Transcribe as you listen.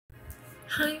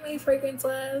Hi my fragrance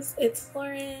loves, it's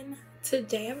Lauren.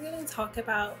 Today I'm going to talk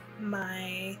about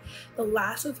the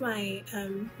last of my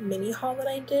mini haul that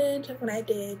I did when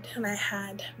I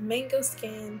had Mango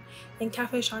Skin and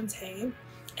Cafe Chante.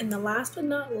 And the last but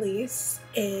not least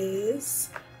is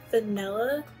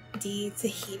Vanille De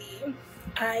Tahiti.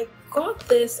 I got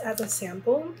this as a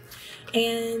sample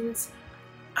and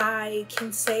I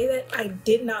can say that I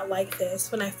did not like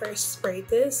this when I first sprayed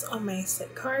this on my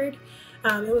scent card.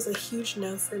 It was a huge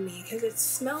no for me because it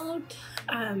smelled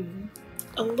a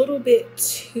little bit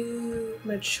too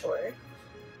mature.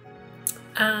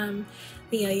 It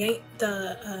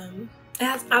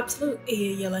has absolute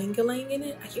ylang-ylang in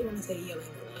it. I keep wanting to say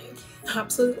ylang-ylang.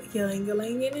 Absolute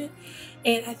ylang-ylang in it.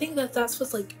 And I think that that's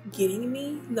what's like getting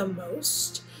me the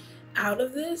most out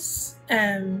of this.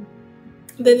 Then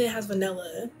it has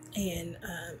vanilla and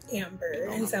amber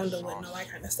and sandalwood and all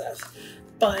that kind of stuff.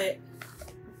 But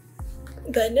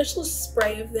the initial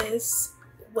spray of this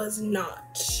was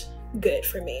not good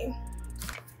for me.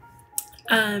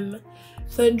 The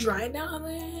dry down on the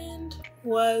end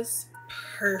was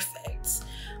perfect.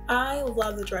 I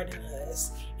love the dry down of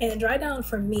this. And the dry down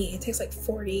for me, it takes like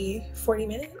 40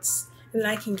 minutes and then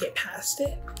I can get past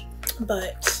it.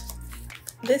 But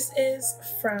this is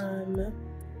from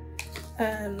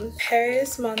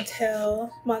Perris Monte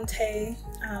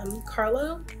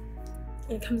Carlo.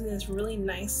 And it comes in this really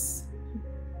nice,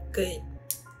 good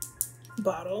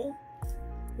bottle.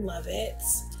 Love it.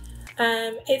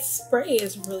 Its spray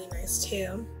is really nice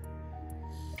too.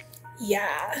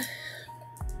 Yeah,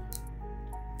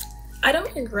 I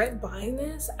don't regret buying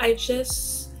this. I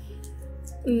just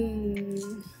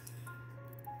the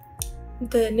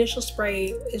initial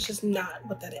spray is just not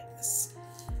what that is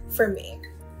for me.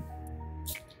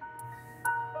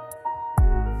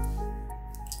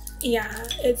 Yeah,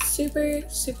 it's super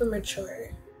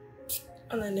mature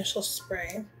on the initial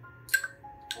spray.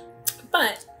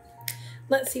 But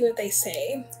let's see what they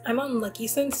say. I'm on Lucky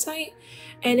Scent's site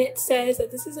and it says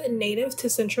that this is a native to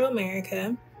Central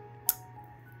America.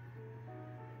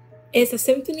 It's a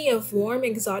symphony of warm,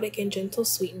 exotic, and gentle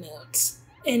sweet notes,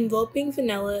 enveloping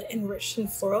vanilla enriched in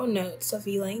floral notes of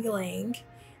ylang-ylang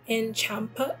and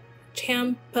champaca,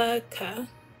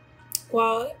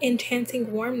 while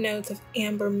enchanting warm notes of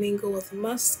amber mingle with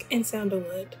musk and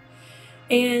sandalwood.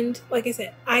 And like I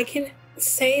said, I can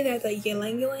say that the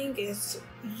ylang-ylang is,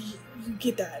 you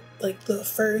get that, like the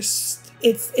first,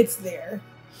 it's there.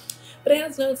 But it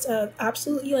has notes of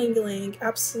absolute ylang-ylang,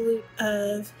 absolute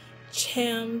of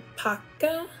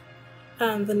champaca,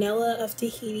 vanilla of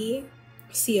Tahiti,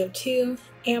 CO2,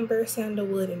 amber,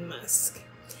 sandalwood, and musk.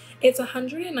 It's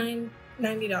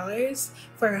 $190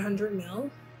 for 100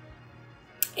 ml.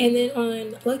 And then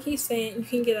on Lucky Scent, you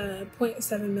can get a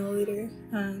 0.7 milliliter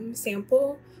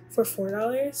sample for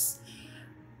 $4.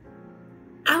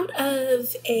 Out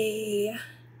of a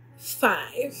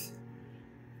 5,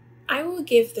 I will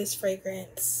give this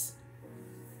fragrance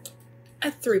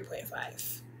a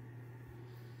 3.5.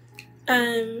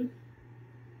 I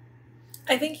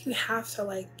think you have to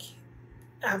like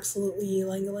absolutely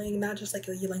ylang-ylang, not just like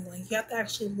a ylang-ylang. You have to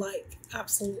actually like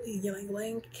absolutely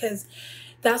ylang-ylang because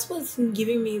that's what's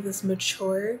giving me this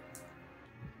mature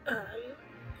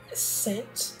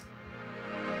scent.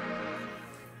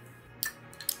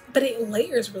 But it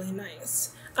layers really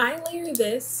nice. I layer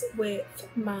this with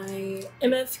my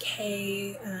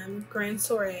MFK Grand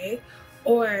Soirée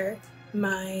or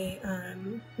my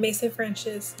Maison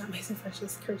Francis, not Maison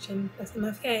Francis, Christian, that's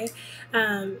MFK,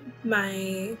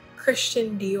 my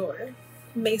Christian Dior,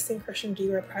 Maison Christian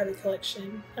Dior private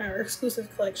collection or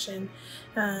exclusive collection,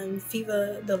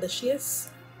 Viva Delicious.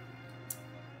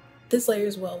 This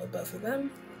layers well with both of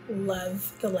them.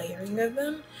 Love the layering of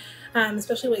them,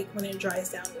 especially like when it dries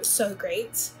down. It's so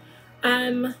great.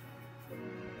 Once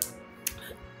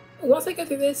I go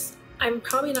through this, I'm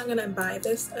probably not gonna buy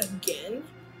this again.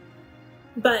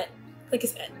 But like I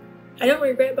said, I don't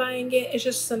regret buying it. It's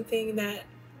just something that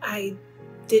I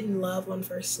didn't love on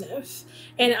first sniff,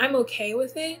 and I'm okay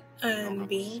with it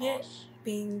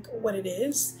being what it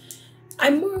is.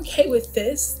 I'm more okay with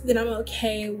this than I'm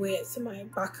okay with my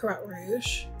Baccarat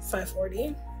Rouge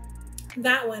 540.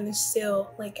 That one is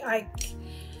still like I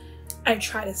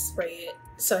try to spray it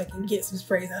so I can get some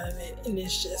sprays out of it, and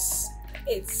it's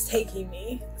taking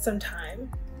me some time.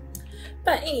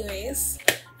 But anyways,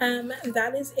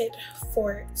 that is it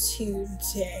for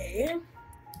today.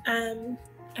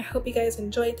 I hope you guys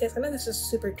enjoyed this. I know this is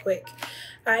super quick.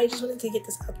 I just wanted to get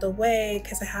this out the way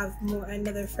because I have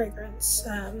another fragrance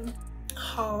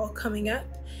haul coming up,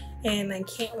 and I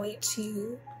can't wait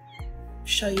to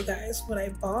show you guys what I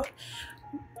bought.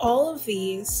 All of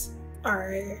these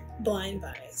are blind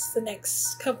buys. The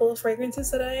next couple of fragrances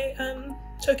that I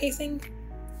showcasing,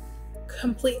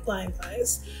 complete blind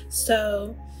buys.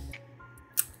 So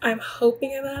I'm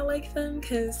hoping that I like them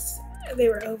because they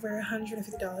were over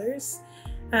 $150.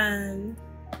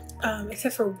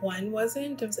 Except for one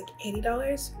wasn't. It was like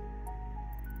 $80.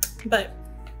 But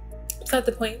it's not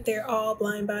the point. They're all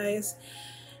blind buys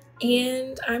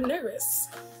and I'm nervous.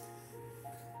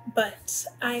 But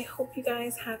I hope you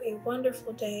guys have a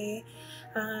wonderful day.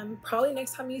 Probably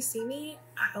next time you see me,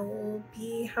 I will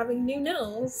be having new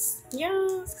nails.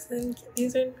 Yes,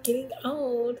 these are getting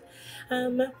old.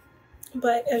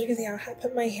 But as you can see, I had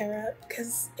put my hair up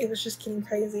because it was just getting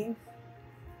crazy.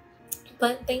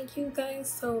 But thank you guys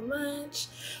so much.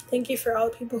 Thank you for all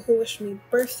the people who wished me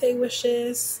birthday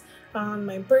wishes on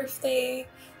my birthday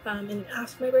and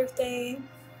after my birthday.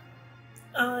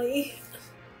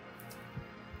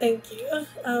 Thank you.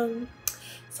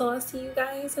 So I'll see you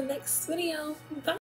guys in the next video. Bye.